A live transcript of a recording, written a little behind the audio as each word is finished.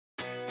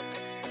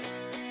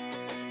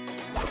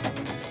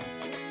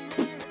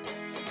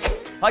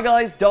Hi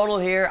guys, Donal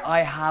here. I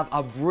have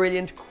a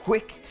brilliant,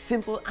 quick,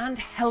 simple and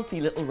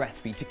healthy little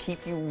recipe to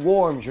keep you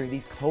warm during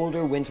these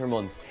colder winter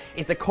months.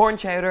 It's a corn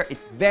chowder,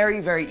 it's very,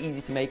 very easy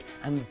to make,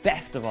 and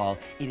best of all,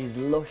 it is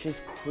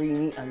luscious,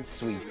 creamy and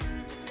sweet.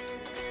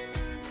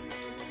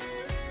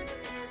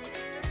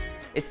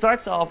 It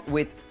starts off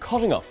with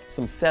cutting up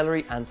some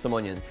celery and some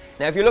onion.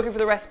 Now if you're looking for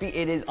the recipe,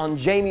 it is on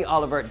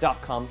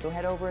jamieoliver.com, so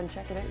head over and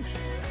check it out.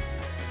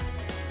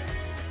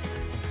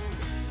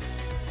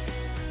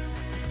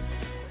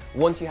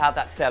 Once you have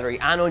that celery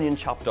and onion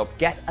chopped up,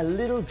 get a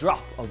little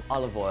drop of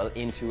olive oil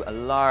into a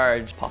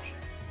large pot.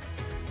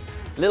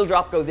 Little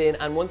drop goes in,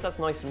 and once that's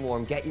nice and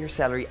warm, get your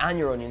celery and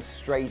your onions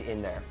straight in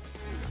there.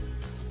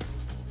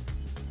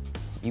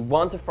 You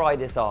want to fry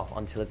this off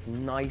until it's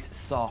nice,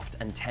 soft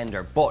and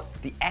tender, but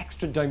the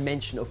extra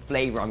dimension of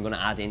flavour I'm going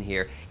to add in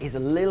here is a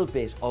little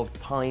bit of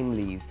thyme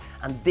leaves,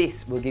 and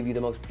this will give you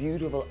the most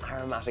beautiful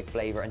aromatic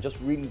flavour and just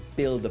really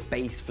build the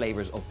base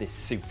flavours of this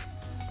soup.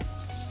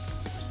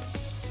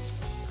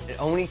 It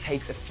only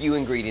takes a few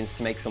ingredients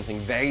to make something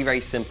very, very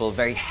simple,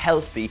 very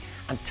healthy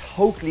and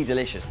totally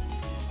delicious.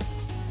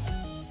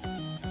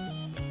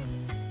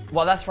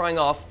 While that's frying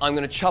off, I'm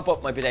going to chop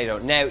up my potato.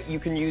 Now, you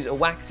can use a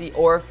waxy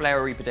or a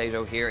floury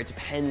potato here. It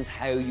depends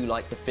how you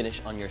like the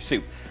finish on your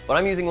soup. But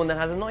I'm using one that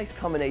has a nice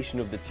combination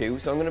of the two.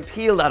 So I'm going to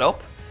peel that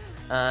up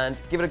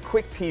and give it a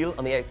quick peel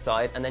on the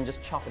outside and then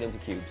just chop it into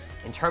cubes.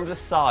 In terms of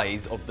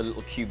size of the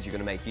little cubes you're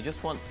going to make, you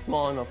just want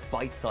small enough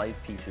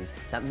bite-sized pieces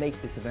that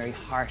make this a very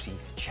hearty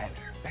chowder.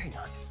 Very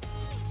nice.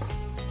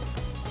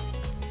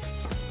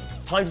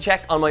 Time to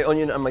check on my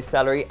onion and my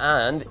celery,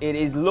 and it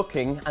is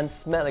looking and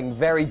smelling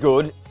very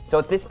good. So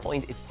at this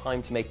point, it's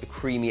time to make the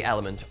creamy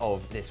element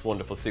of this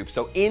wonderful soup.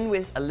 So in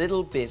with a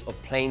little bit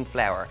of plain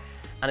flour,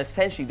 and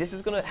essentially this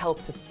is going to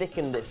help to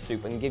thicken this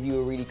soup and give you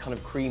a really kind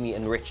of creamy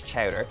and rich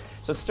chowder.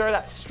 So stir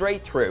that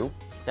straight through.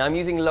 Now I'm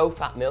using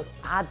low-fat milk,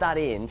 add that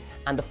in,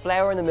 and the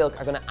flour and the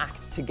milk are going to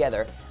act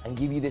together and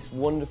give you this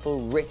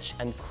wonderful, rich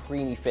and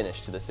creamy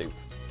finish to the soup.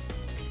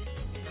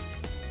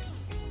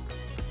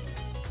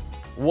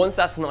 Once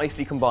that's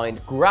nicely combined,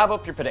 grab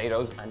up your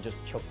potatoes and just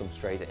chuck them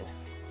straight in.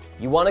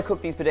 You want to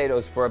cook these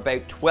potatoes for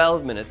about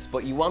 12 minutes,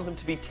 but you want them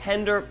to be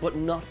tender but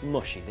not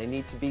mushy. They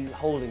need to be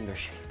holding their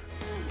shape.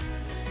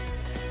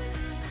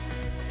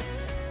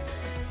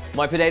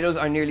 My potatoes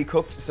are nearly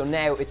cooked, so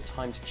now it's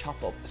time to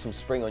chop up some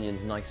spring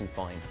onions nice and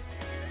fine.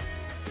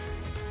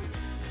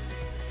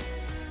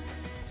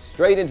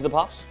 Straight into the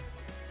pot.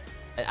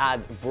 It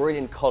adds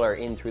brilliant colour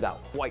in through that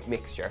white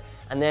mixture.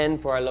 And then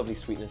for our lovely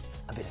sweetness,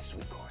 a bit of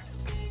sweet corn.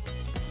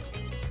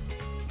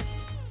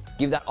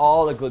 Give that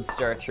all a good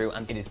stir through,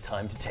 and it is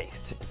time to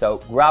taste.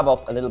 So grab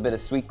up a little bit of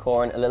sweet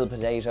corn, a little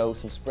potato,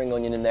 some spring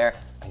onion in there,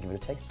 and give it a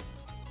taste.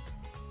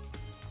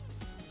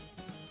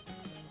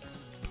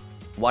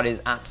 What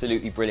is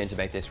absolutely brilliant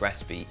about this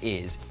recipe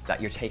is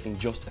that you're taking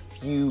just a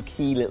few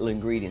key little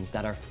ingredients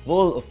that are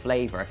full of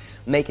flavour,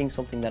 making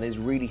something that is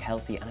really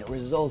healthy, and it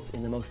results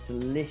in the most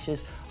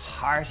delicious,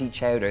 hearty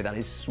chowder that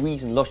is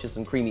sweet and luscious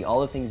and creamy, all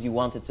the things you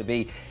want it to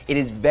be. It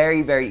is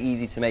very, very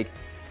easy to make.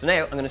 So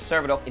now I'm going to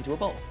serve it up into a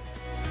bowl.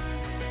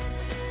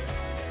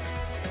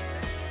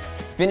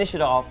 Finish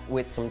it off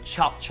with some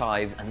chopped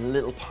chives and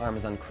little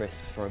Parmesan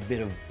crisps for a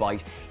bit of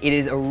bite. It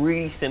is a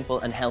really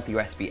simple and healthy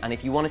recipe, and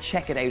if you want to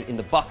check it out in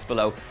the box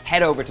below,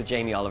 head over to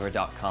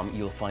jamieoliver.com.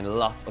 You'll find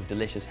lots of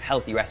delicious,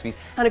 healthy recipes,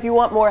 and if you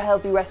want more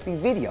healthy recipe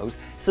videos,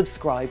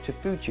 subscribe to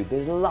FoodTube.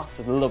 There's lots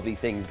of lovely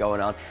things going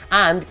on,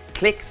 and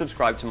click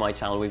subscribe to my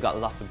channel. We've got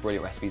lots of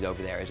brilliant recipes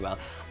over there as well.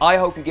 I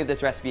hope you give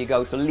this recipe a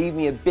go, so leave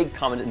me a big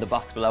comment in the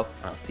box below,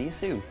 and I'll see you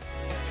soon.